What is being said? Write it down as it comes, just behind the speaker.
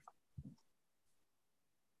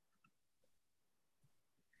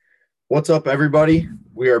What's up, everybody?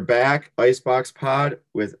 We are back, Icebox Pod,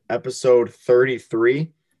 with episode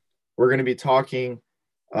 33. We're going to be talking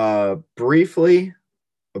briefly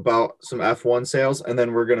about some F1 sales, and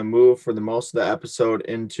then we're going to move for the most of the episode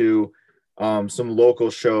into some local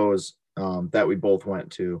shows that we both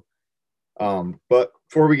went to. But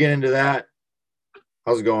before we get into that,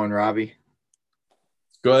 how's it going, Robbie?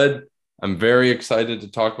 Good. I'm very excited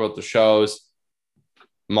to talk about the shows.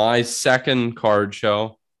 My second card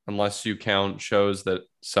show, unless you count shows that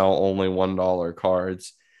sell only $1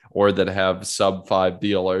 cards or that have sub 5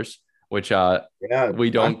 dealers, which Yeah, we I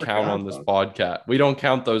don't count forgot on this about podcast. We don't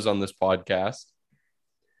count those on this podcast.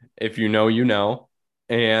 If you know, you know.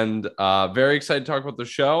 And very excited to talk about the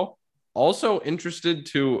show. Also interested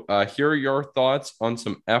to hear your thoughts on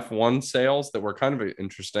some F1 sales that were kind of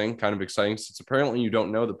interesting, kind of exciting, since apparently you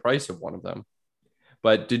don't know the price of one of them.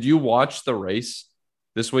 But did you watch the race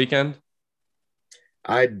this weekend?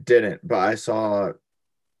 I didn't, but I saw,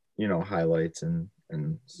 highlights and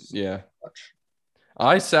Yeah. such.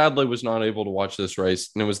 I sadly was not able to watch this race,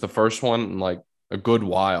 and it was the first one in like a good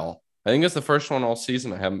while. I think it's the first one all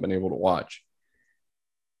season I haven't been able to watch.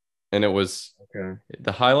 And it was Okay.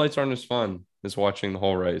 the highlights aren't as fun as watching the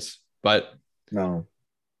whole race. But No.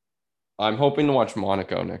 I'm hoping to watch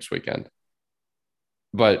Monaco next weekend.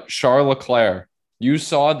 But Charles Leclerc, you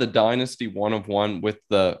saw the Dynasty 1 of 1 with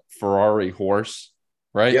the Ferrari horse,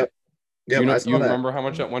 right? Yep. You Yep. I know, saw you that. remember how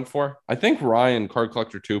much that went for? I think Ryan Card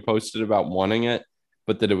Collector 2 posted about wanting it,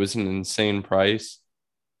 but that it was an insane price.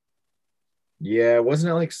 Yeah,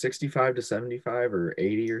 wasn't it like 65 to 75 or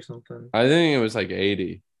 80 or something? I think it was like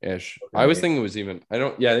 80-ish. I was Okay. thinking it was even, I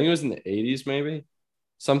don't, yeah, I think it was in the 80s, maybe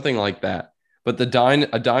something like that. But a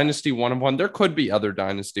Dynasty 1 of 1, there could be other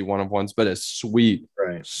Dynasty 1 of 1s, but a sweet,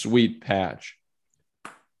 Right. sweet patch.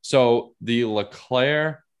 So the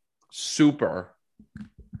Leclerc Super,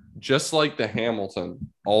 just like the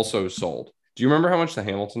Hamilton, also sold. Do you remember how much the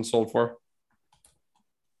Hamilton sold for?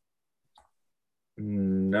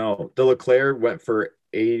 No, the Leclerc went for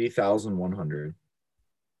 80,100.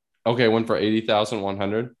 Okay, went for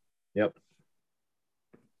 80,100. Yep.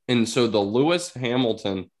 And so the Lewis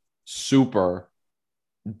Hamilton Super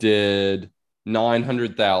did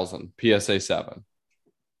 900,000 PSA 7.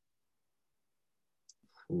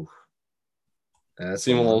 Oof, that's a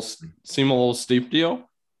Seem a lot. little seem a little steep deal.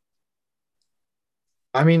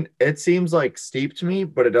 I mean, it seems like steep to me,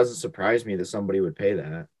 but it doesn't surprise me that somebody would pay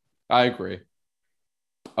that. I agree.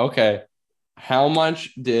 Okay. How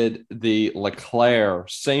much did the Leclerc,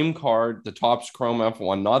 same card, the Topps Chrome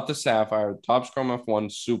F1, not the Sapphire, the Topps Chrome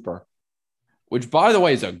F1 Super, which by the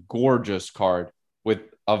way is a gorgeous card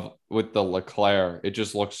with the Leclerc. It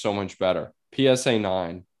just looks so much better. PSA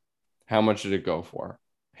 9. How much did it go for?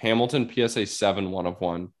 Hamilton PSA 7 1 of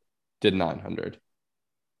 1 did 900.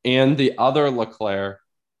 And the other Leclerc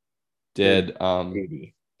did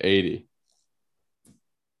 80. 80.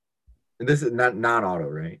 This is not non-auto,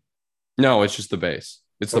 right? No, it's just the base.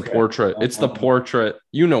 It's the Okay. portrait. It's the portrait.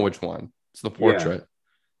 You know which one. It's the Yeah. portrait.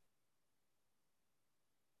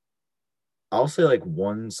 I'll say like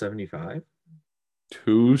 175.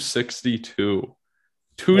 262. Wow.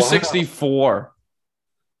 264. Wow.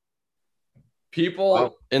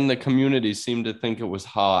 People in the community seem to think it was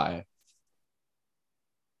high.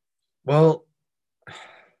 Well,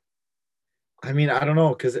 I mean, I don't know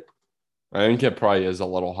because I think it probably is a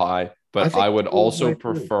little high, I but think I it's would a little also high too.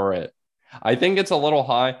 prefer it. I think it's a little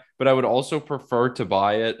high, but I would also prefer to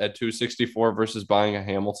buy it at 264 versus buying a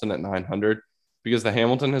Hamilton at 900 because the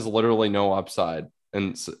Hamilton has literally no upside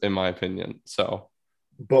in my opinion. So,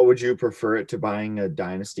 But would you prefer it to buying a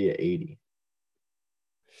Dynasty at 80?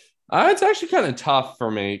 it's actually kind of tough for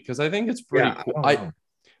me because I think it's Yeah, pretty I cool. don't I know.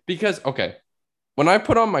 Because okay, when I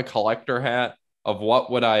put on my collector hat of what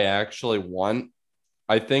would I actually want,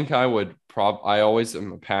 I think I would I always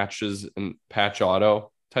am a patches and patch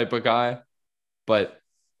auto type of guy, but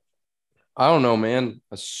I don't know, man.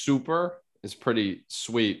 A super is pretty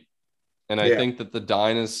sweet. And I Yeah. think that the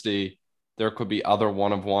dynasty, there could be other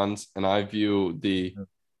 1 of 1s. And I view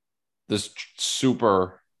this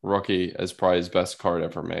super rookie as probably his best card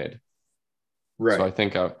ever made. So I Right.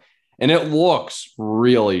 think and it looks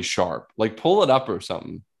really sharp. Like pull it up or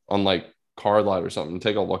something on like Cardlight or something.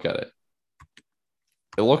 Take a look at it.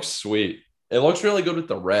 It looks sweet. It looks really good with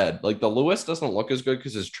the red. Like the Lewis doesn't look as good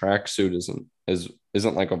because his tracksuit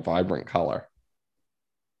isn't like a vibrant color.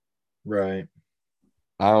 Right.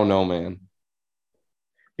 I don't know, man.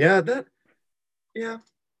 Yeah, yeah.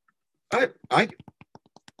 I I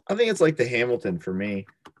I think it's like the Hamilton for me.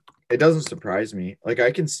 It doesn't surprise me. Like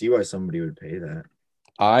I can see why somebody would pay that.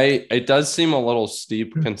 It does seem a little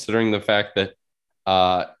steep considering the fact that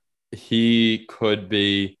uh he could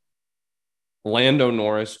be Lando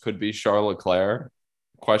Norris, could be Charles Leclerc?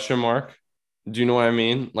 Question mark. Do you know what I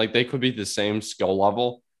mean? Like they could be the same skill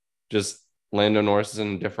level, just Lando Norris is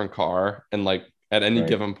in a different car, and like at any Right.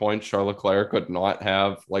 given point, Charles Leclerc could not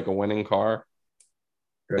have like a winning car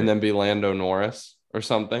and Right. then be Lando Norris or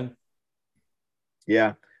something.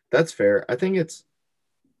 Yeah, that's fair. I think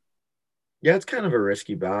yeah, it's kind of a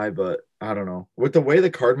risky buy, but I don't know. With the way the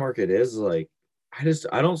card market is, like,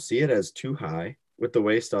 I don't see it as too high with the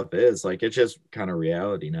way stuff is. Like, it's just kind of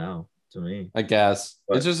reality now to me. I guess it's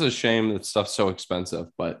But just a shame that stuff's so expensive,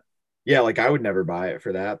 but yeah, like I would never buy it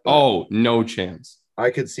for that, but oh, no chance. I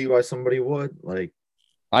could see why somebody would. Like,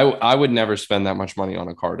 I would never spend that much money on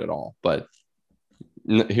a card at all, but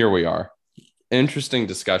here we are. Interesting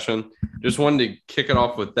discussion. Just wanted to kick it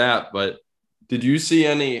off with that, but did you see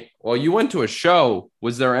any? Well, you went to a show.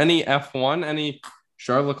 Was there any F1, any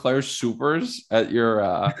Charles Leclerc supers at your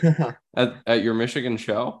at your Michigan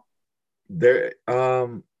show? there,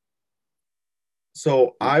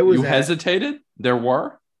 so I was You at hesitated? There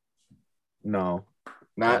were? no,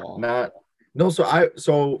 not Oh. not no.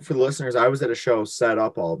 So for the listeners, I was at a show set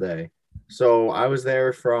up all day. So I was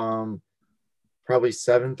there from probably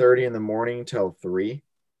 7:30 in the morning till 3.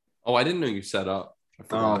 Oh, I didn't know you set up. I Um,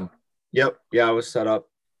 forgot. yep, yeah, I was set up.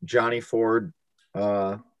 Johnny Ford,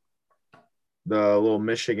 uh, the little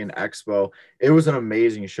Michigan Expo. It was an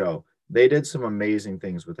amazing show. They did some amazing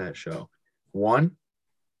things with that show. One,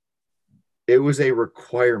 it was a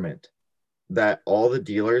requirement that all the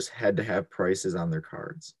dealers had to have prices on their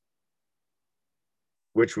cards,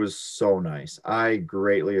 which was so nice. I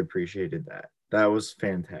greatly appreciated that. That was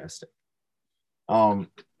fantastic.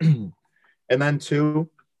 Um, and then two,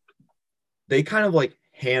 they kind of like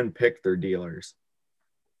handpicked their dealers.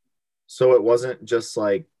 So it wasn't just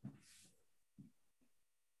like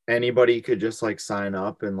anybody could just like sign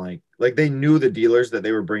up and like they knew the dealers that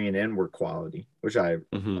they were bringing in were quality, which I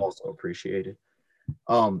Mhm. also appreciated.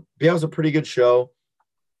 But yeah, it was a pretty good show.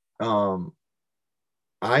 Um,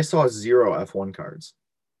 I saw 0 F1 cards.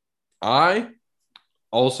 I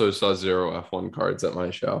also saw zero F1 cards at my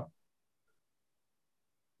show.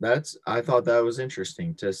 I thought that was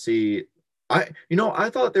interesting to see. I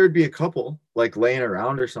thought there'd be a couple like laying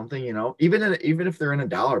around or something, even if they're in a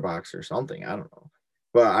dollar box or something. I don't know,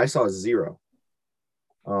 but I saw 0.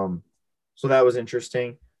 Um, so that was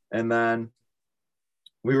interesting. And then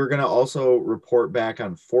we were gonna also report back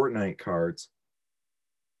on Fortnite cards,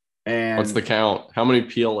 What's and the count? How many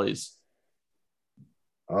PLAs?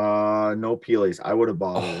 no Peelies. I would have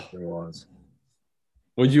bought it if Oh, there was.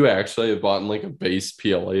 would you actually have bought like a base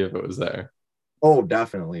PLA if it was there? Oh,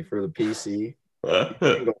 definitely for the PC. You can't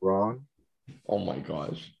Oh go wrong. my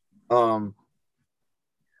gosh. Um,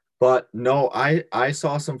 but no, I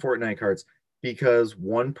saw some Fortnite cards because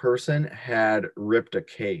one person had ripped a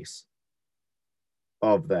case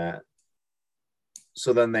of that.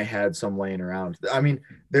 So then they had some laying around. I mean,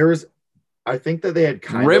 I think that they had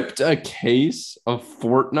kind of, Ripped a case of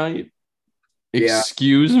Fortnite? yeah,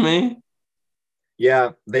 Excuse me?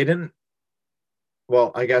 yeah, they didn't.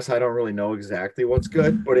 Well, I guess I don't really know exactly what's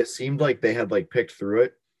good, but it seemed like they had like picked through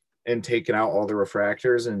it and taken out all the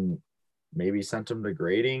refractors and maybe sent them to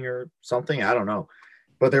grading or something. I don't know.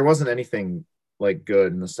 But there wasn't anything like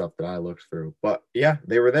good in the stuff that I looked through. But yeah,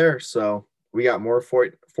 they were there. So we got more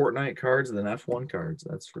Fortnite cards than F1 cards.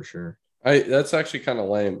 That's for sure. I that's actually kind of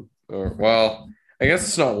lame. Or well, I guess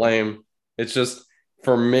it's not lame. It's just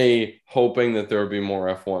for me hoping that there would be more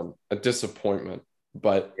F1. A disappointment.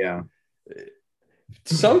 But Yeah.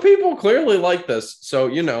 some people clearly like this. So,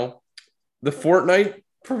 the Fortnite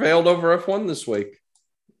prevailed over F1 this week.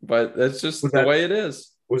 But that's Was just the that way it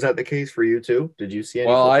is. was that the case for you too? Did you see any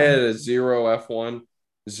Well, I Fortnite? had a 0 F1,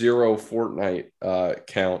 0 Fortnite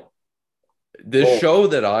count. The Oh, show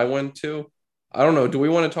that I went to, I don't know. Do we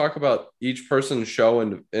want to talk about each person's show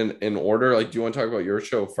in order? Like, do you want to talk about your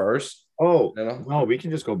show first? oh, And I'll no, we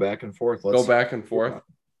can just go back and forth. go Let's see. back and forth.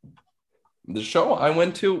 The show I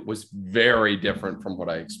went to was very different from what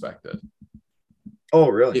I expected. Oh,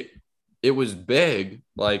 really? It was big.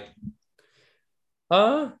 Like,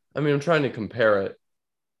 I mean, I'm trying to compare it.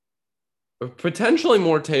 Potentially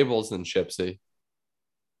more tables than Chipsy.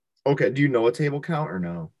 Okay. Do you know a table count or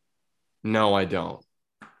no? No, I don't.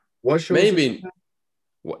 What show is this? Maybe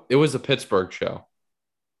it was a Pittsburgh show.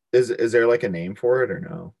 Is there like a name for it or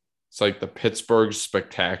no? It's like the Pittsburgh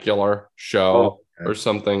Spectacular Oh, Show or okay.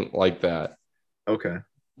 something like that. Okay.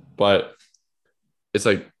 But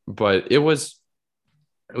but it was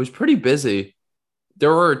pretty busy.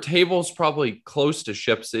 There were tables probably close to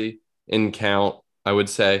Shipsy in count, I would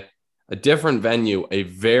say. A different venue, a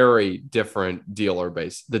very different dealer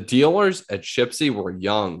base. The dealers at Shipsy were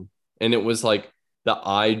young, and it was like the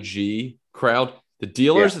IG crowd. The Yeah.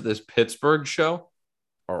 dealers at this Pittsburgh show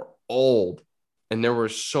are old, and there were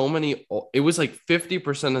so many. It was like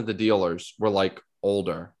 50% of the dealers were like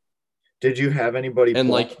older, Did you have anybody and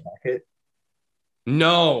pull up like the bucket?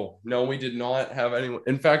 no, we did not have anyone.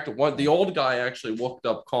 In fact, what the old guy actually looked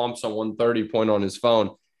up comps on 130 point on his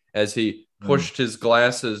phone as he Hmm. pushed his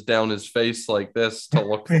glasses down his face like this to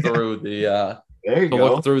look through the There you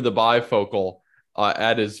go. bifocal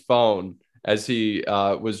at his phone as he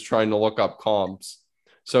was trying to look up comps.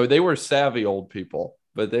 So they were savvy old people,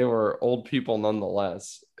 but they were old people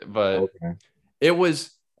nonetheless. But Okay. it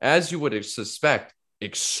was, as you would suspect,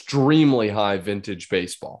 extremely high vintage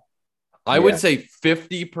baseball. I would Yeah. say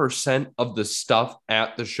 50% of the stuff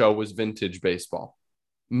at the show was vintage baseball,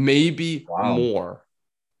 maybe Wow. more.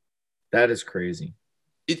 That is crazy.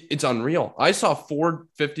 It's unreal. I saw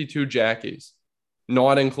 452 Jackies,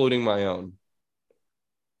 not including my own.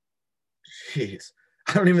 Jeez.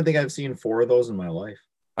 I don't even think I've seen four of those in my life.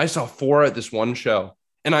 I saw four at this one show,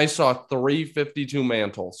 and I saw 352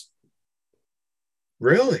 mantles.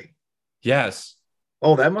 Really? Yes.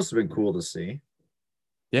 Oh, that must have been cool to see.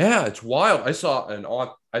 Yeah, it's wild. I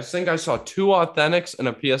think I saw two authentics and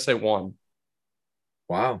a PSA 1.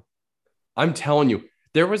 Wow. I'm telling you,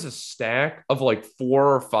 there was a stack of like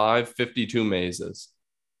 4 or 5 52 mazes,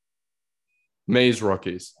 maze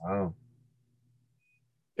rookies. Wow.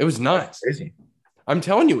 It was That's nuts. crazy. I'm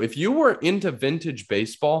telling you, if you were into vintage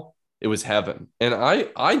baseball, it was heaven. And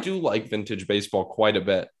I do like vintage baseball quite a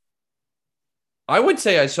bit. I would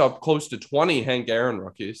say I saw close to 20 Hank Aaron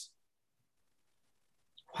rookies.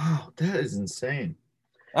 Wow, that is insane.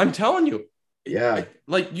 I'm telling you, Yeah.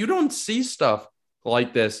 like you don't see stuff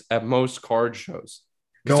like this at most card shows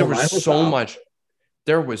because No, mine was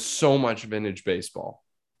there was so much vintage baseball.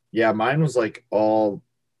 yeah, mine was like all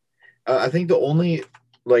I think the only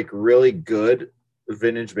like really good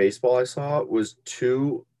vintage baseball I saw was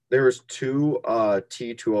two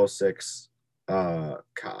T206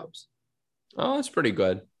 Cobbs. Oh, that's pretty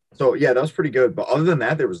good. So yeah, that was pretty good. But other than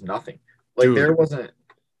that, there was nothing. Like Dude,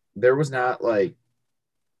 there was not like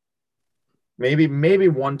maybe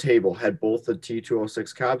one table had both the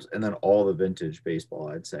T206 Cobbs and then all the vintage baseball,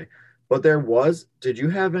 I'd say. But did you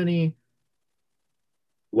have any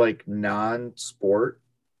like non-sport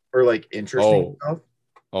or like interesting oh, stuff?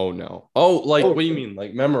 oh no. Oh, like Oh, what do you mean?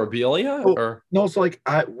 Like memorabilia oh or no, so like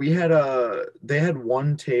we had they had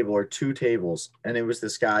one table or two tables, and it was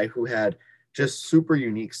this guy who had just super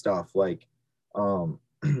unique stuff like um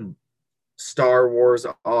Star Wars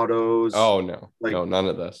autos, oh no. like No, none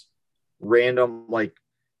of this. random like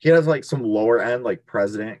he has like some lower end like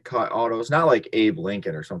president cut autos, not like Abe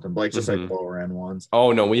Lincoln or something, but like just like Hmm. lower end ones.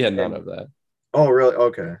 Oh no, we had none And of that. oh really?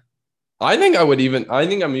 Okay. I think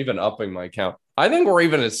I'm even upping my count. I think we're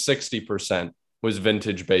even at 60% was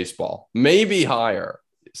vintage baseball, maybe higher,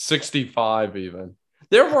 65 even.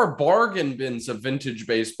 There were bargain bins of vintage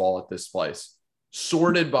baseball at this place,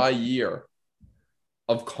 sorted by year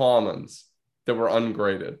of commons that were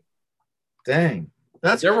ungraded. Dang.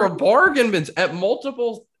 That's There were crazy. bargain bins at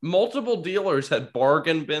multiple dealers had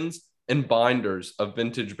bargain bins and binders of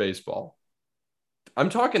vintage baseball. I'm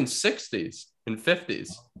talking 60s and 50s.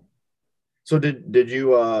 So did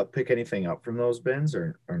you pick anything up from those bins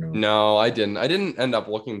or no? No, I didn't. I didn't end up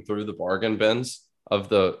looking through the bargain bins of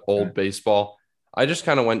the Okay. old baseball. I just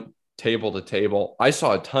kind of went table to table. I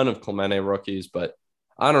saw a ton of Clemente rookies, but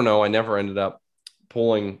I don't know. I never ended up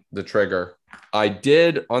pulling the trigger. I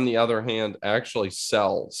did, on the other hand, actually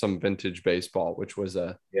sell some vintage baseball, which was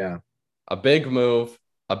Yeah. a big move.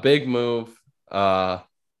 A big move.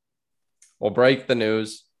 We'll break the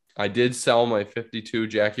news. I did sell my 52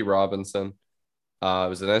 Jackie Robinson. It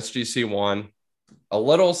was an SGC one. A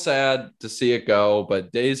little sad to see it go,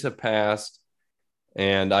 but days have passed,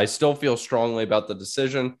 and I still feel strongly about the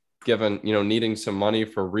decision, given needing some money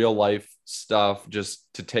for real life stuff, just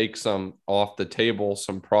to take some off the table,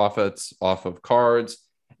 some profits off of cards,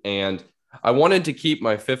 and I wanted to keep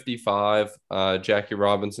my 55 Jackie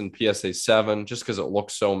Robinson PSA 7 just because it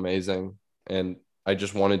looks so amazing, and I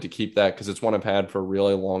just wanted to keep that because it's one I've had for a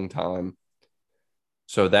really long time.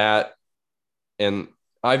 So that and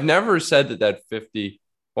I've never said that 50,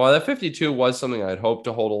 well, that 52 was something I'd hoped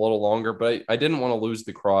to hold a little longer, but I didn't want to lose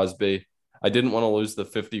the Crosby. I didn't want to lose the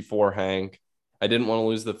 54 Hank. I didn't want to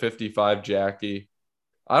lose the 55 Jackie.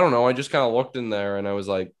 I don't know. I just kind of looked in there and I was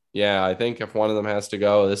like, yeah, I think if one of them has to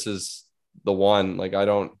go, this is the one. Like, I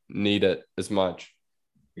don't need it as much,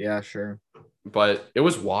 Yeah, sure. but it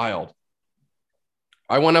was wild.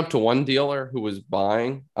 I went up to one dealer who was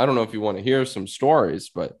buying. I don't know if you want to hear some stories,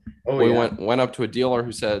 but Oh we yeah. went up to a dealer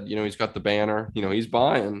who said, he's got the banner, he's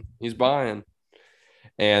buying, he's buying.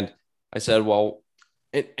 And I said, well,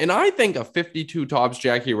 and I think a 52 Topps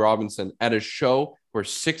Jackie Robinson at a show where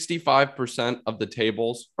 65% of the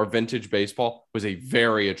tables are vintage baseball was a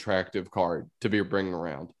very attractive card to be bringing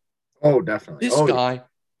around. Oh, definitely. This Oh yeah. guy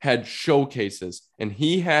had showcases, and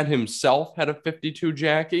he had himself had a 52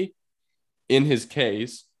 Jackie in his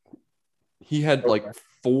case. He had like Okay.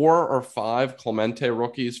 4 or 5 Clemente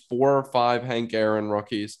rookies, 4 or 5 Hank Aaron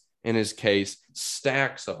rookies in his case,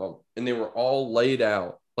 stacks of them, and they were all laid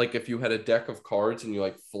out. Like if you had a deck of cards and you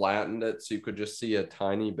like flattened it so you could just see a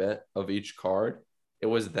tiny bit of each card, it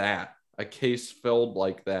was that, a case filled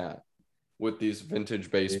like that with these vintage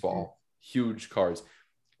baseball, huge cards.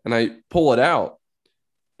 And I pull it out,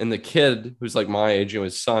 and the kid who's like my age,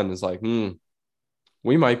 his son is like,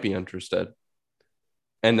 we might be interested.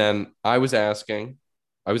 And then I was asking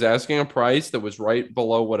a price that was right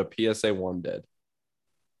below what a PSA 1 did.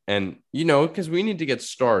 And, because we need to get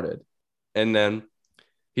started. And then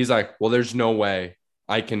he's like, well, there's no way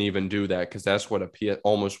I can even do that because that's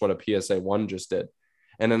almost what a PSA 1 just did.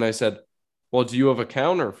 And then I said, well, do you have a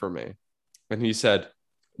counter for me? And he said,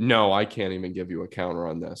 no, I can't even give you a counter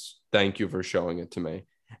on this. Thank you for showing it to me.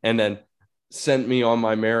 And then sent me on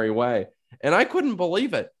my merry way. And I couldn't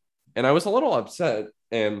believe it. And I was a little upset.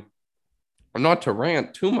 And not to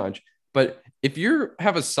rant too much, but if you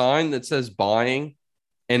have a sign that says buying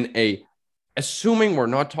and assuming we're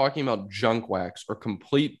not talking about junk wax or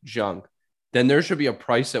complete junk, then there should be a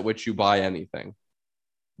price at which you buy anything.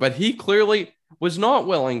 But he clearly was not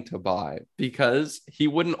willing to buy because he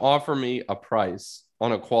wouldn't offer me a price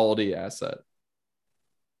on a quality asset.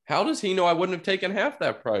 How does he know I wouldn't have taken half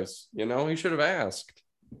that price? He should have asked.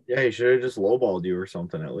 Yeah, he should have just lowballed you or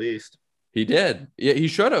something at least. He did. Yeah, he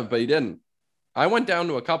should have, but he didn't. I went down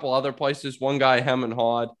to a couple other places. One guy, Hem and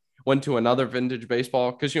Hawd, went to another vintage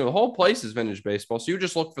baseball because, the whole place is vintage baseball. So you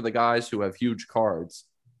just look for the guys who have huge cards,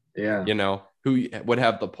 Yeah. Who would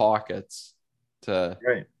have the pockets to.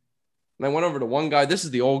 Right. And I went over to one guy. This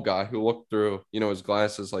is the old guy who looked through, his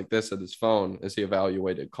glasses like this at his phone as he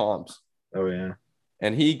evaluated comps. Oh, yeah.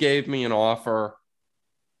 And he gave me an offer.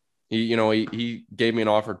 He gave me an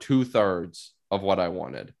offer 2/3 of what I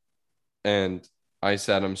wanted. And I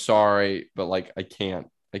said, I'm sorry, but like, I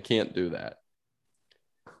can't do that.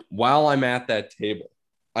 While I'm at that table,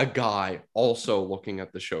 a guy also looking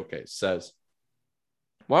at the showcase says,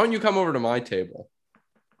 why don't you come over to my table?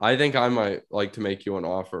 I think I might like to make you an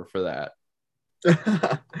offer for that.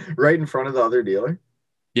 Right in front of the other dealer?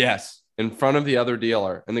 Yes, in front of the other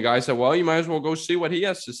dealer. And the guy said, well, you might as well go see what he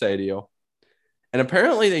has to say to you. And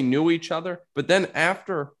apparently they knew each other. But then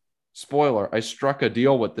after, spoiler, I struck a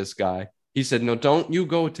deal with this guy. He said, no, don't you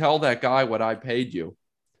go tell that guy what I paid you,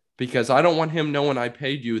 because I don't want him knowing I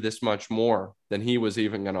paid you this much more than he was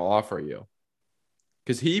even going to offer you.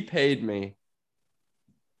 Because he paid me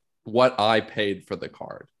what I paid for the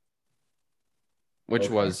card, which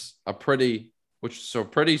was a pretty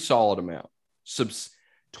solid amount.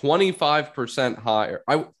 25% higher.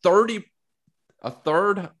 A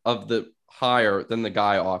third of the higher than the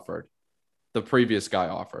guy offered, the previous guy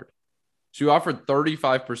offered. So you offered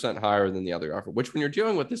 35% higher than the other offer, which when you're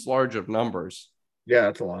dealing with this large of numbers, yeah,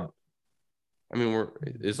 that's a lot. I mean,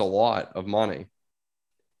 is a lot of money.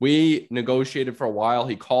 We negotiated for a while.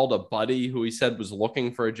 He called a buddy who he said was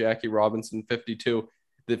looking for a Jackie Robinson 52.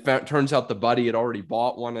 That turns out the buddy had already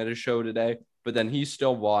bought one at a show today, but then he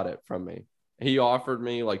still bought it from me. He offered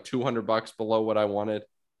me like $200 below what I wanted,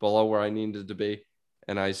 below where I needed to be.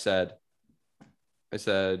 And I said,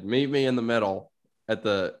 meet me in the middle at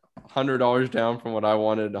the $100 down from what I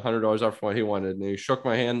wanted, $100 up from what he wanted. And he shook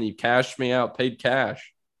my hand and he cashed me out, paid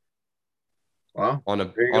cash. Wow. On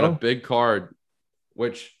a big card,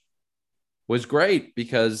 which was great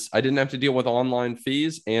because I didn't have to deal with online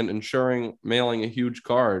fees and mailing a huge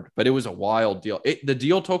card. But it was a wild deal. The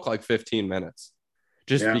deal took like 15 minutes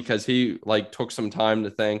just because he like took some time to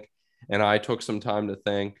think and I took some time to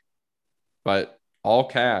think, but all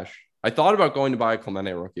cash. I thought about going to buy a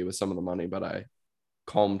Clemente rookie with some of the money, but I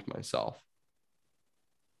calmed myself.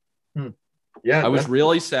 Yeah, I was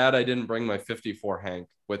really sad I didn't bring my 54 Hank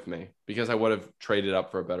with me because I would have traded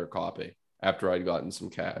up for a better copy after I'd gotten some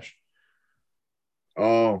cash.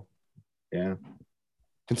 Oh, yeah.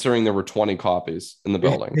 Considering there were 20 copies in the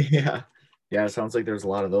building. Yeah. Yeah, it sounds like there's a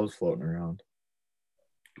lot of those floating around.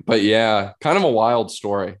 But yeah, kind of a wild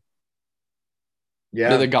story.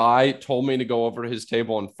 Yeah. The guy told me to go over to his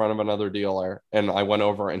table in front of another dealer, and I went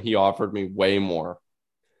over and he offered me way more.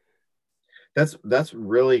 That's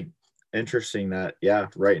really interesting that, yeah,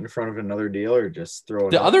 right in front of another dealer, just throw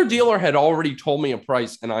it The up. other dealer had already told me a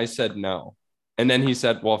price, and I said no. And then he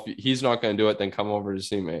said, well, if he's not going to do it, then come over to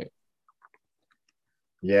see me.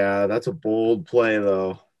 Yeah, that's a bold play,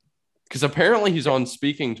 though. Because apparently he's on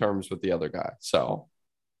speaking terms with the other guy. So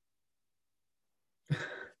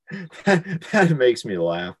That makes me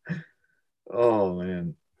laugh. Oh,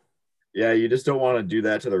 man. Yeah, you just don't want to do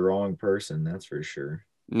that to the wrong person. That's for sure.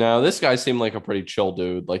 no, this guy seemed like a pretty chill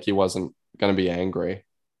dude. Like he wasn't going to be angry.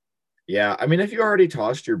 Yeah, I mean, if you already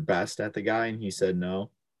tossed your best at the guy and he said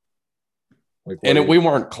no, like what And are it, you?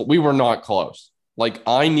 we were not close. Like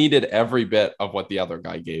I needed every bit of what the other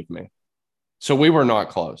guy gave me. So we were not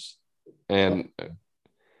close. And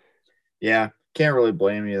Yeah, can't really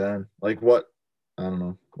blame you then. Like what? I don't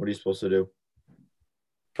know. What are you supposed to do?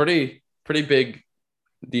 pretty big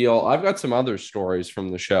deal. I've got some other stories from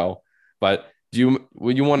the show, but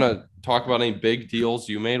would you want to talk about any big deals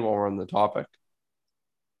you made while we're on the topic?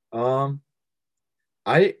 Um,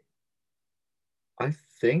 I I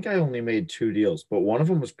think I only made two deals, but one of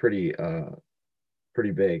them was pretty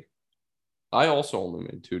big. I also only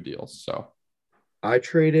made two deals. So I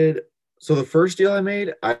traded. So the first deal I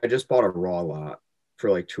made, I just bought a raw lot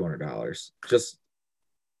for like $200. Just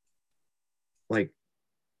like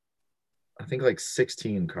I think like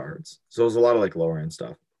 16 cards. So it was a lot of like lower end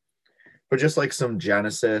stuff. But just like some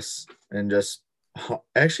Genesis and just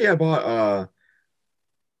actually I bought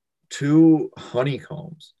two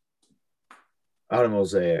honeycombs out of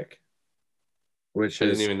Mosaic, which I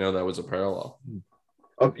didn't is even know that was a parallel.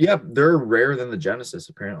 yeah, they're rarer than the Genesis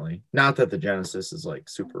apparently. Not that the Genesis is like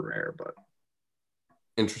super rare, but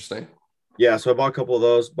Interesting. yeah. So I bought a couple of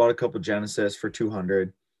those. Bought a couple of Genesis for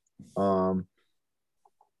 200. Um,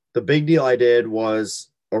 the big deal I did was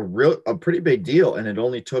a pretty big deal, and it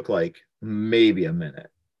only took like maybe a minute.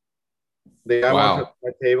 The guy walked up Wow.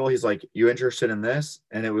 to my table. He's like, "You interested in this?"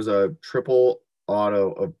 And it was a triple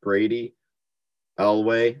auto of Brady,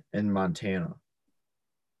 Elway, and Montana.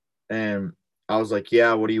 And I was like,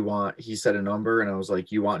 "Yeah, what do you want?" He said a number, and I was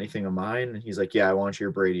like, "You want anything of mine?" And he's like, "Yeah, I want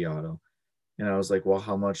your Brady auto." And I was like, "Well,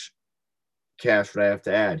 how much cash would I have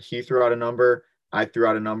to add?" He threw out a number. I threw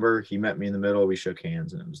out a number. He met me in the middle. We shook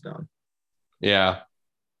hands, and it was done. Yeah,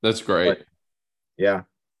 that's But great. yeah,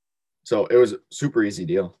 so it was a super easy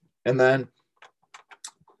deal. And then,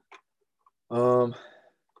 um,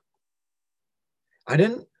 I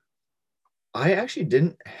didn't. I actually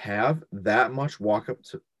didn't have that much walk up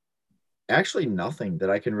to. Actually, nothing that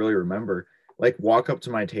I can really remember. Like walk up to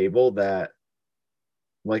my table that,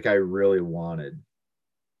 like, I really wanted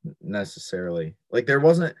necessarily. Like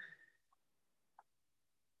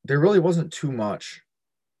there really wasn't too much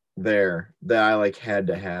there that I like had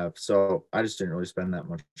to have. So I just didn't really spend that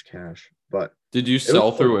much cash. But Did you it was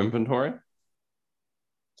sell through inventory?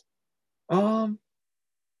 um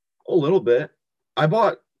a little bit. I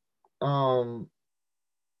bought um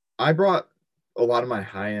I brought a lot of my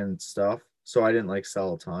high end stuff, so I didn't like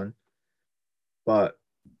sell a ton. But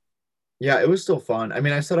yeah, it was still fun. I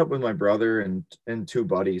mean, I set up with my brother and two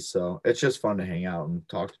buddies, so it's just fun to hang out and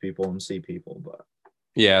talk to people and see people. But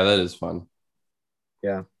Yeah, that is fun.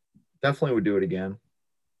 yeah, definitely would do it again.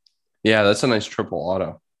 Yeah, that's a nice triple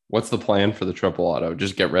auto. What's the plan for the triple auto?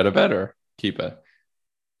 Just get rid of it or keep it?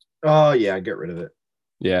 Oh yeah, get rid of it.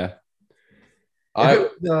 Yeah. If it I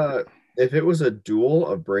was if it was a duel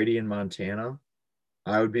of Brady and Montana,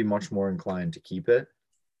 I would be much more inclined to keep it.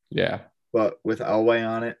 yeah. But with Elway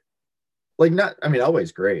on it, like not, I mean,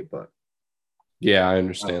 Elway's great, but Yeah, I I don't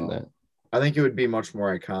understand know. that. I think it would be much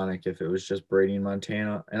more iconic if it was just Brady and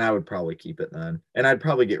Montana, and I would probably keep it then. And I'd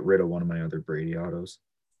probably get rid of one of my other Brady autos.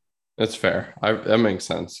 That's fair. That makes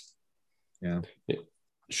sense. Yeah.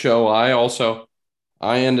 Show I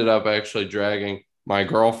ended up actually dragging my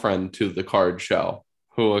girlfriend to the card show,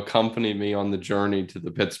 who accompanied me on the journey to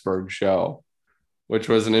the Pittsburgh show, which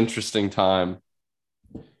was an interesting time.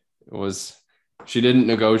 It was she didn't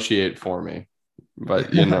negotiate for me,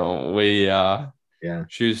 but we Yeah.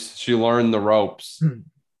 she learned the ropes.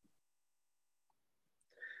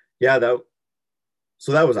 Yeah, that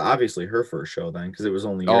was obviously her first show then, because it was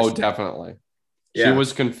only your Oh, stuff. definitely. She Yeah.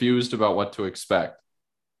 was confused about what to expect.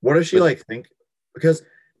 What does she But like think? Because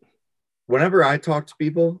whenever I talk to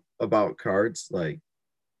people about cards, like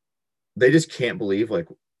they just can't believe like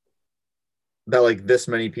that like this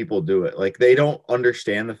many people do it. Like they don't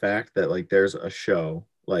understand the fact that like there's a show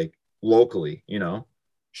like locally, you know?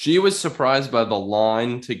 she was surprised by the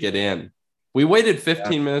line to get in. We waited Yeah.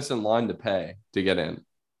 15 minutes in line to pay to get in.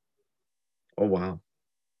 Oh wow.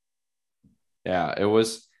 Yeah, it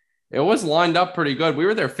was lined up pretty good. We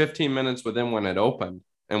were there 15 minutes within when it opened,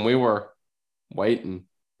 and we were waiting.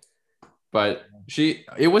 But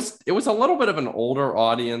it was a little bit of an older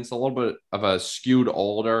audience, a little bit of a skewed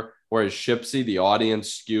older, whereas Shipsy, the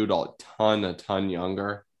audience skewed a ton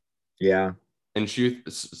younger. Yeah. And she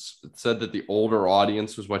said that the older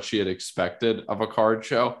audience was what she had expected of a card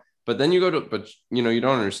show. But then you don't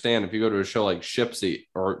understand if you go to a show like Shipsy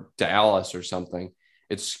or Dallas or something,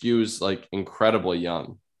 it skews like incredibly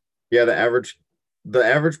young. Yeah, the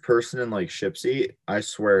average person in like Shipsy, I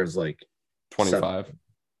swear, is like 25.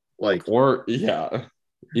 like Or yeah,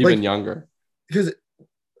 even like younger. because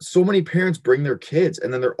so many parents bring their kids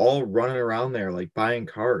and then they're all running around there like buying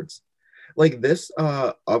cards. Like this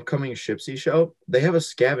upcoming Shipsy show, they have a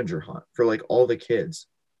scavenger hunt for like all the kids,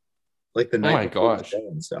 like the Oh night my before the gosh. show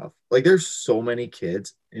and stuff. Like there's so many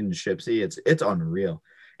kids in Shipsy, it's unreal.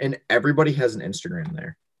 And everybody has an Instagram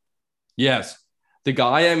there. Yes. The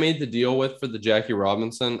guy I made the deal with for the Jackie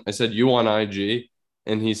Robinson, I said, "You on IG?"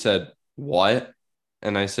 And he said, "What?"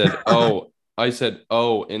 And I said,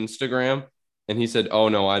 Instagram. And he said, "Oh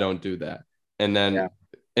no, I don't do that." And Yeah.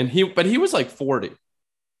 then but he was like 40.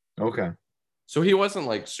 Okay. So he wasn't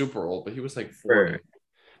like super old, but he was like 40. Fair.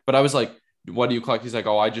 But I was like, "What do you collect?" He's like,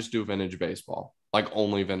 "Oh, I just do vintage baseball, like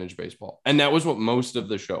only vintage baseball." And that was what most of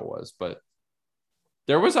the show was. But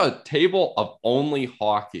there was a table of only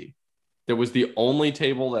hockey. That was the only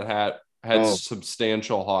table that had Oh,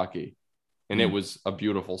 substantial hockey, and it hmm. was a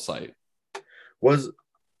beautiful sight. Was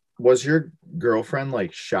was your girlfriend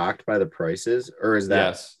like shocked by the prices, or is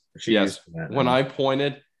that Yes, she yes. used to that When now? I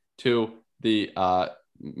pointed to the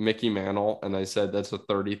Mickey Mantle and I said that's a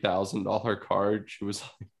 $30,000 card, she was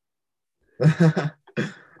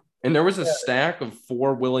and there was a stack of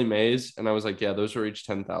 4 Willie Mays, and I was like, yeah, those are each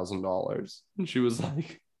 $10,000. And she was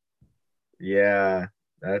like, Yeah,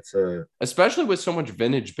 that's a especially with so much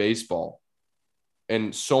vintage baseball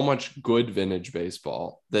and so much good vintage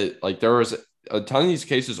baseball that like there was a ton of these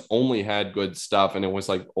cases only had good stuff, and it was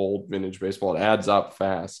like old vintage baseball. It adds up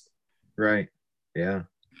fast. right. Yeah.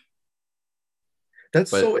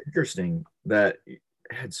 That's so But interesting that it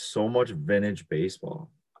had so much vintage baseball.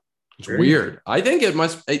 it's Very weird. I think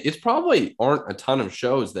it's probably aren't a ton of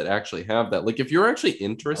shows that actually have that. Like if you're actually oh,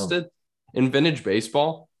 interested in vintage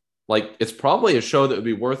baseball, like it's probably a show that would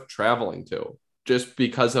be worth traveling to just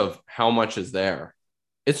because of how much is there.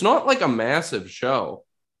 It's not like a massive show.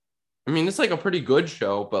 I mean, it's like a pretty good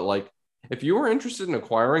show, but like if you were interested in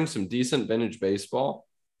acquiring some decent vintage baseball,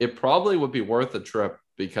 it probably would be worth a trip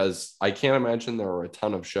because I can't imagine there are a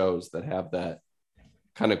ton of shows that have that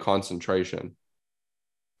kind of concentration.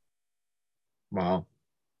 wow.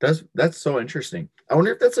 That's so interesting. I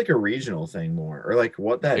wonder if that's like a regional thing more or like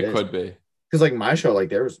what that It is. could be. Because like my show, like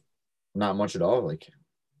there was not much at all. Like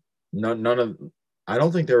none of I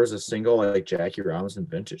don't think there was a single like Jackie Robinson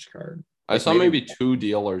vintage card. I Like saw maybe maybe 2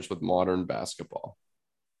 dealers with modern basketball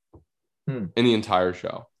hmm. in the entire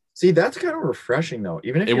show. See, that's kind of refreshing though,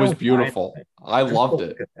 even if It you was don't buy beautiful. anything, I just to loved look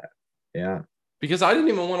it at that. Yeah. because I didn't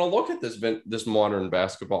even want to look at this modern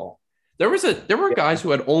basketball. There were Yeah. guys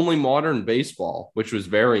who had only modern baseball, which was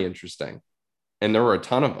very interesting. And there were a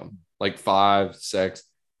ton of them, like 5, 6.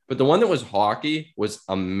 But the one that was hockey was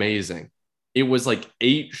amazing. It was like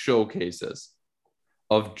 8 showcases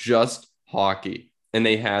of just hockey. And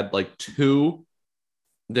they had like 2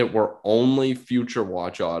 that were only Future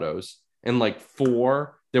Watch autos and like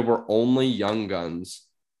 4 that were only Young Guns.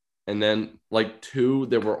 And then like 2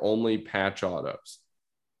 that were only patch autos.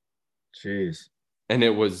 Jeez. And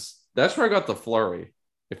that's where I got the flurry.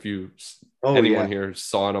 If Oh anyone yeah. here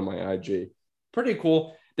saw it on my IG, pretty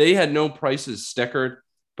cool. They had no prices stickered,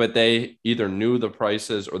 but they either knew the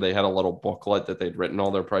prices or they had a little booklet that they'd written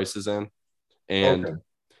all their prices in. And Okay.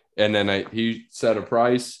 and then he set a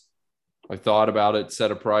price. I thought about it,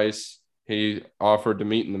 set a price. He offered to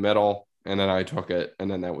meet in the middle, and then I took it, and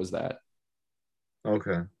then that was that.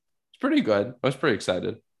 Okay. It's pretty good. I was pretty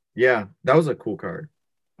excited. Yeah, that was a cool card.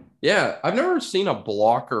 Yeah, I've never seen a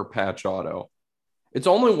blocker patch auto. It's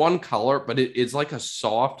only one color, but it's like a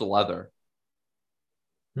soft leather.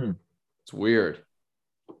 Hmm. It's weird.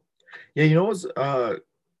 Yeah, you know what's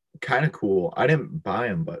kind of cool? I didn't buy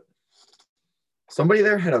them, but somebody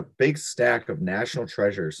there had a big stack of National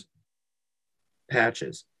Treasures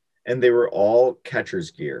patches, and they were all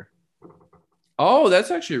catcher's gear. Oh,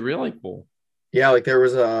 that's actually really cool. Yeah, like there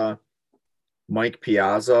was a Mike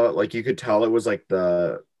Piazza, like you could tell it was like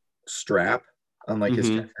the strap on like his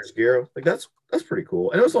Hmm. catcher's gear. Like that's pretty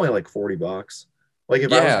cool. And it was only like $40. Like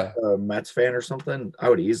if I was Yeah. a Mets fan or something, I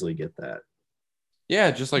would easily get that. Yeah,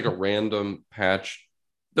 just like a random patch.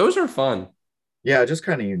 Those are fun. Yeah, just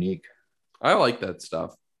kind of unique. I like that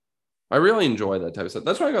stuff. I really enjoy that type of stuff.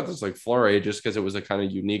 That's why I got this like Flurry just because it was a kind of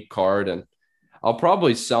unique card. And I'll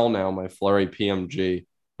probably sell now my Flurry PMG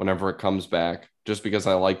whenever it comes back, just because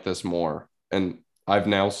I like this more. And I've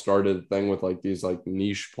now started a thing with like these like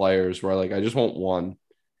niche players where like I just want one,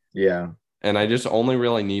 Yeah. and I just only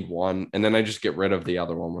really need one, and then I just get rid of the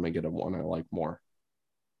other one when I get a one I like more.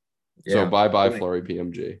 So Yeah. bye bye That makes- Flurry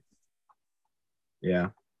PMG. Yeah.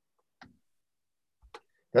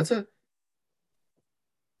 That's a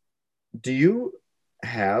do you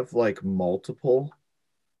have like multiple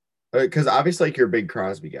because obviously like you're a big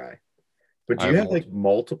Crosby guy, but I do you have have like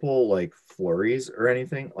multiple. multiple like flurries or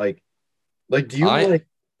anything? Like do you I like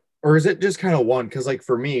or is it just kind of one? Because like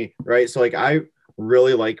for me, right? So like I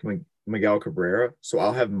really like Miguel Cabrera, so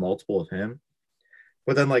I'll have multiple of him.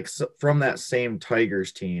 But then like from that same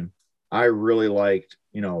Tigers team, I really liked,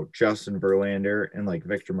 Justin Verlander and like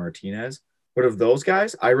Victor Martinez. But of those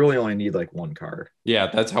guys, I really only need like one card. Yeah,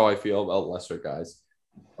 that's how I feel about lesser guys.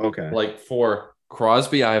 Okay. Like for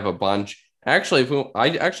Crosby, I have a bunch. Actually, I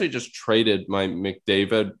actually just traded my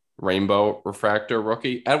McDavid Rainbow Refractor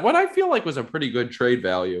rookie at what I feel like was a pretty good trade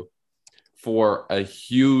value for a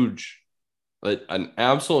huge, like an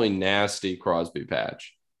absolutely nasty Crosby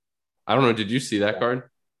patch. I don't know. Did you see that card?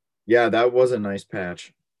 Yeah, that was a nice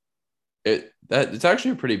patch. It's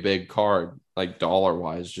actually a pretty big card, like dollar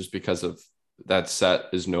wise, just because of that set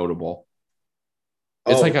is notable.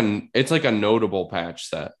 Oh, It's like a notable patch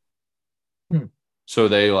set. hmm. So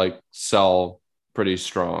they like sell pretty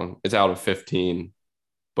strong. It's out of 15,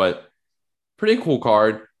 but pretty cool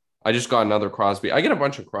card. I just got another Crosby. I get a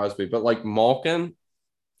bunch of Crosby, but like Malkin,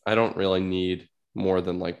 I don't really need more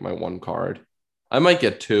than like my one card. I might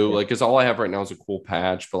get two, Yeah. like, because all I have right now is a cool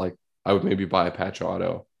patch, but like I would maybe buy a patch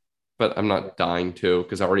auto, but I'm Yeah. not dying to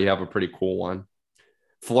because I already have a pretty cool one.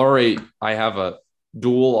 Flurry, I have a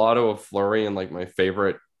dual auto of Flurry and like my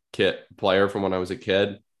favorite kit player from when I was a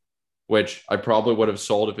kid, which I probably would have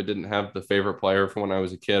sold if it didn't have the favorite player from when I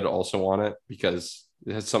was a kid also on it because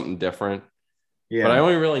it has something different. But I Yeah.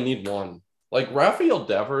 only really need one. Like Rafael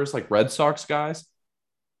Devers, like Red Sox guys.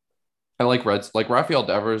 I like Reds, like Rafael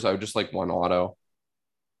Devers. I would just like one auto.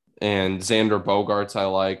 And Xander Bogarts, I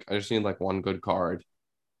like. I just need like one good card,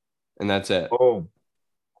 and that's it. Oh,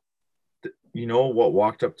 you know what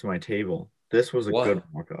walked up to my table? This was a good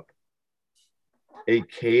What? walk up. A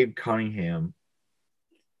Cade Cunningham,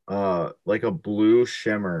 like a blue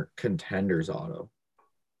shimmer contenders auto.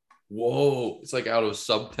 Whoa! It's like out of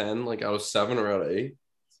sub 10, like out of 7 or out of 8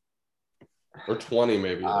 or 20,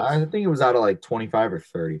 maybe it is. I think it was out of like 25 or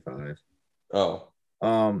 35. Oh,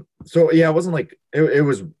 So yeah, it wasn't like it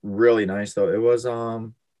was really nice though. It that's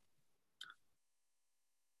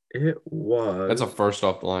a was first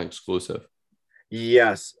off the line exclusive.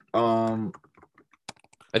 yes. I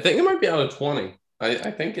think it might be out of 20.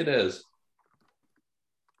 I think it is.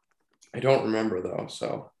 I don't remember though.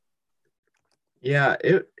 So Yeah,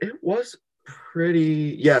 it was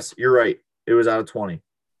pretty. Yes, you're right. It was out of 20.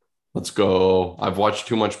 let's go. I've watched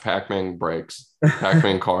too much Pac-Man breaks,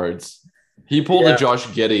 Pac-Man cards. He pulled a Yeah. Josh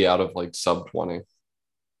Giddey out of like sub 20.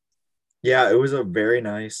 Yeah, it was a very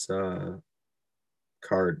nice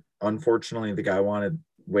card. Unfortunately, the guy wanted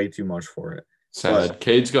way too much for it. But Sad.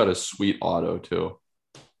 Cade's got a sweet auto too.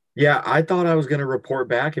 yeah, I thought I was gonna report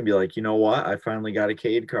back and be like, you know what? I finally got a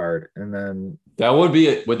Cade card. And then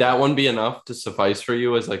Would that one be enough to suffice for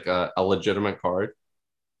you as like a legitimate card?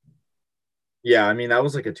 yeah, I mean that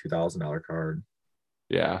was like a $2,000 card.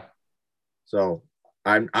 Yeah. So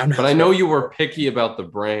I'm But not I know surprised. you were picky about the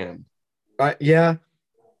brand. Yeah,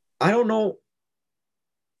 I don't know.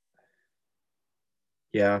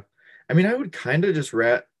 Yeah. I mean, I would kind of just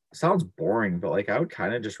sounds boring, but like I would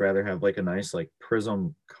kind of just rather have like a nice like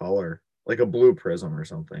prism color, like a blue prism or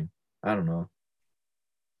something. I don't know.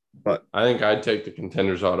 But I think I'd take the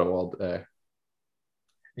contenders auto all day.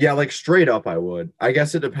 yeah, like straight up I would. I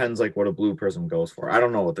guess it depends like what a blue prism goes for. I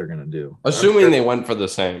don't know what they're gonna do. I'm Assuming sure. they went for the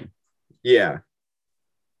same. Yeah.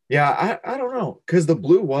 Yeah, I don't know. Because the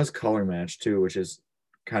blue was color matched too, which is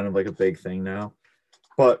kind of like a big thing now.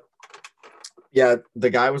 But yeah, the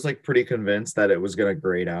guy was like pretty convinced that it was gonna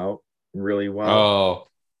grade out really well. Oh,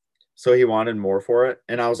 So he wanted more for it.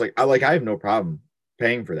 And I was like, I have no problem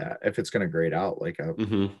paying for that if it's gonna grade out.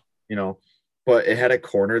 mm-hmm. You know, but it had a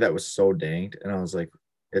corner that was so danged, and I was like,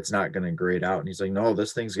 it's not gonna grade out. And he's like, no,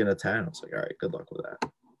 this thing's gonna 10. I was like, all right, good luck with that.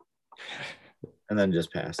 And then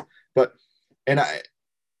just pass. But and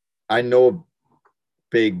I know a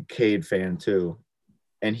big Cade fan too,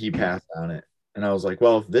 and he passed on it. And I was like,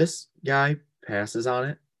 well, if this guy passes on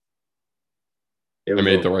it, it I was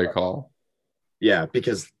made the over. right call. Yeah,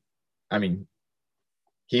 because I mean,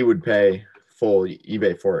 he would pay full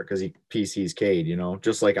eBay for it because he PC's Cade,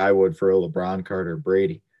 just like I would for a LeBron, Carter,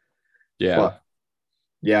 Brady. But Yeah.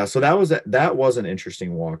 Yeah, so that was an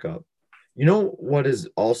interesting walk up. You know what is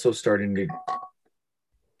also starting to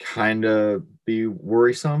kind of be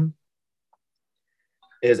worrisome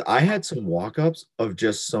is I had some walk ups of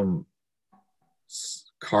just some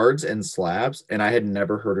cards and slabs, and I had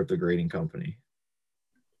never heard of the grading company.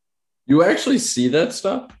 You actually see that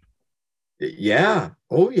stuff? Yeah.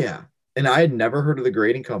 Oh, yeah. And I had never heard of the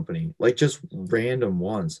grading company, like just random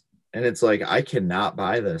ones. And it's like, I cannot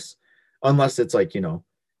buy this unless it's like,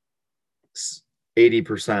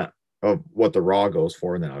 80% of what the raw goes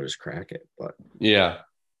for, and then I'll just crack it. Yeah.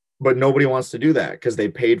 But nobody wants to do that because they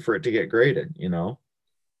paid for it to get graded.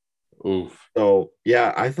 Oof. So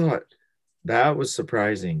yeah, I thought that was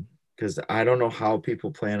surprising because I don't know how people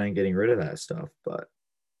plan on getting rid of that stuff, but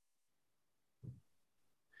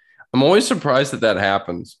I'm always surprised that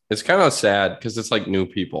happens. It's kind of sad because it's like new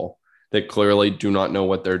people that clearly do not know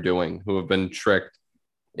what they're doing, who have been tricked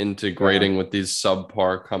into yeah, grading with these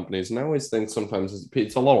subpar companies. And I always think sometimes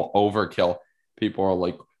it's a little overkill. People are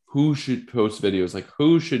like, who should post videos? Like,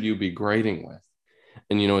 who should you be grading with?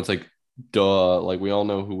 And, it's like, duh, like we all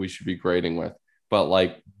know who we should be grading with. But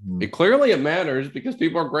like, Mhm. it matters because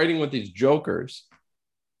people are grading with these jokers.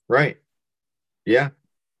 Right. Yeah.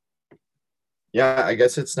 Yeah, I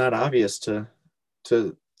guess it's not obvious to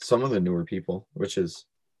some of the newer people, which is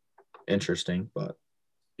interesting, but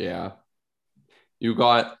Yeah. You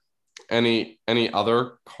got any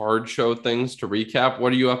other card show things to recap?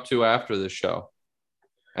 What are you up to after this show?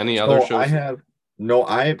 Any other so I shows? have no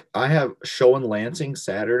I have show in Lansing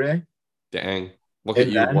Saturday, Dang. Look at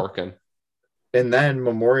and you then working.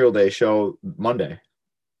 Memorial Day show Monday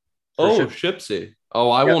for Oh, ship. Shipsy. Oh,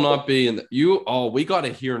 I Yeah. will not be in you. Oh, we got to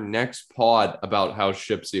hear next pod about how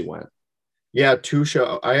Shipsy went. Yeah,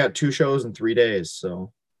 I got two shows in 3 days,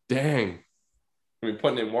 so Dang. I mean,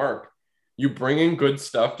 putting in work. You bringing good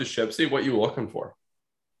stuff to Shipsy? What you looking for?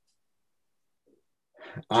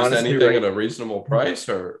 Just honestly anything at a reasonable price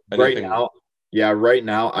or right anything? now, yeah, right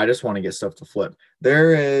now I just want to get stuff to flip.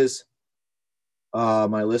 There is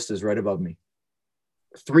my list is right above me.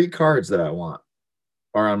 3 cards that I want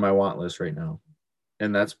are on my want list right now.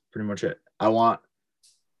 And that's pretty much it. I want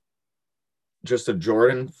just a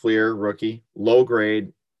Jordan Fleer rookie, low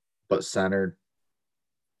grade but centered.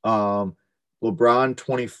 Um, LeBron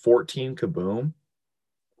 2014 Kaboom,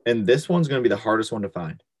 and this one's gonna be the hardest one to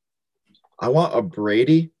find. I want a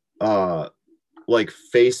Brady, like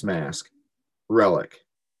face mask relic.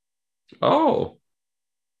 Oh,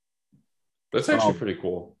 that's actually Um, pretty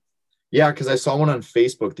cool. yeah, because I saw one on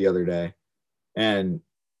Facebook the other day, and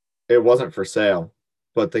it wasn't for sale,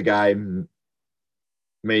 but the guy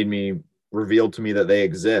made me revealed to me that they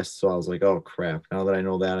exist. So I was like, oh crap! Now that I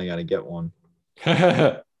know that, I got to get one.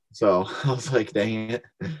 So I was like, dang it.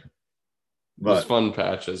 Those But fun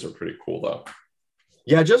patches are pretty cool though.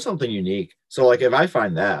 yeah, just something unique. So like if I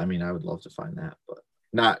find that, I mean, I would love to find that, but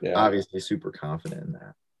not Yeah. obviously super confident in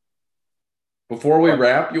that. Before we But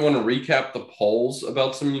wrap, you want to recap the polls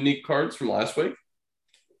about some unique cards from last week?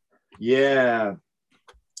 yeah,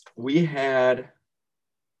 we had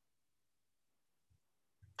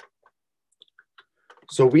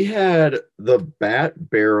we had the bat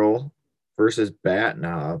barrel versus bat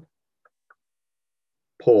knob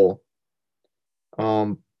poll.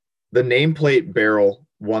 The nameplate barrel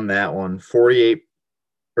won that one 48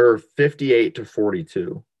 or 58 to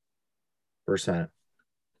 42%.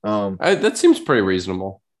 That seems pretty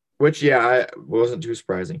reasonable. Which I wasn't too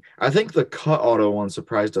surprising. I think the cut auto one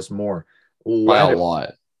surprised us more. By a Letter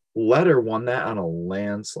lot. Letter won that on a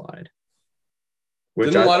landslide.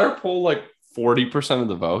 Which Didn't I Letter pull like 40% of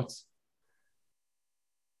the votes?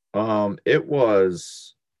 it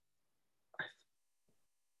was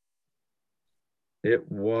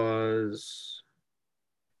it was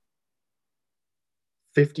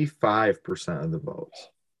 55% of the votes.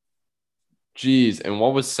 Jeez. And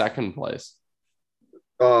what was second place?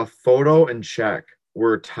 Photo and check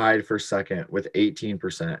were tied for second with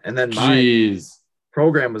 18%. And then my Jeez.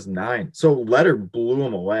 program was 9. So Letter blew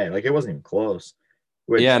them away. Like it wasn't even close.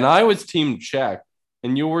 Yeah, Which and I was team check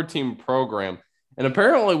and you were team program. And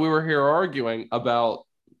apparently we were here arguing about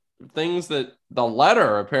things that the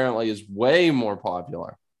Letter apparently is way more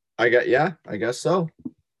popular. I guess so.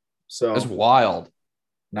 It's So wild.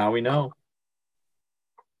 now we know.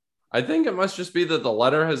 I think it must just be that the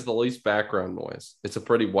Letter has the least background noise. It's a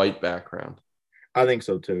pretty white background. I think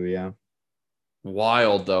so too, yeah.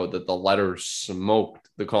 Wild though that the Letter smoked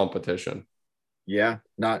the competition. Yeah,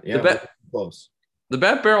 not The yeah, bet close. the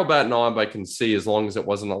bat barrel bat knob I can see as long as it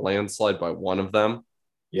wasn't a landslide by one of them.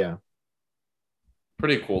 Yeah.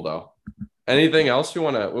 Pretty cool though. Anything else we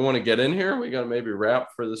want to get in here? We got to maybe wrap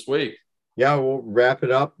for this week. yeah, we'll wrap it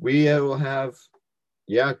up. We will have,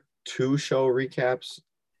 2 show recaps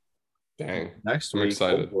Dang, next I'm week.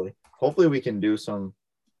 excited. Hopefully we can do some.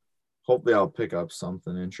 Hopefully I'll pick up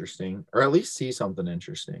something interesting, or at least see something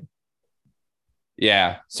interesting.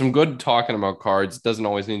 Yeah, some good talking about cards. Doesn't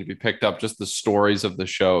always need to be picked up. Just the stories of the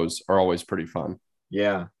shows are always pretty fun.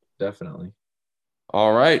 Yeah, definitely.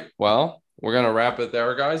 All right. Well, we're going to wrap it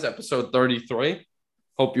there, guys. Episode 33.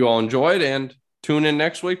 Hope you all enjoyed and tune in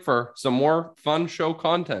next week for some more fun show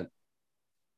content.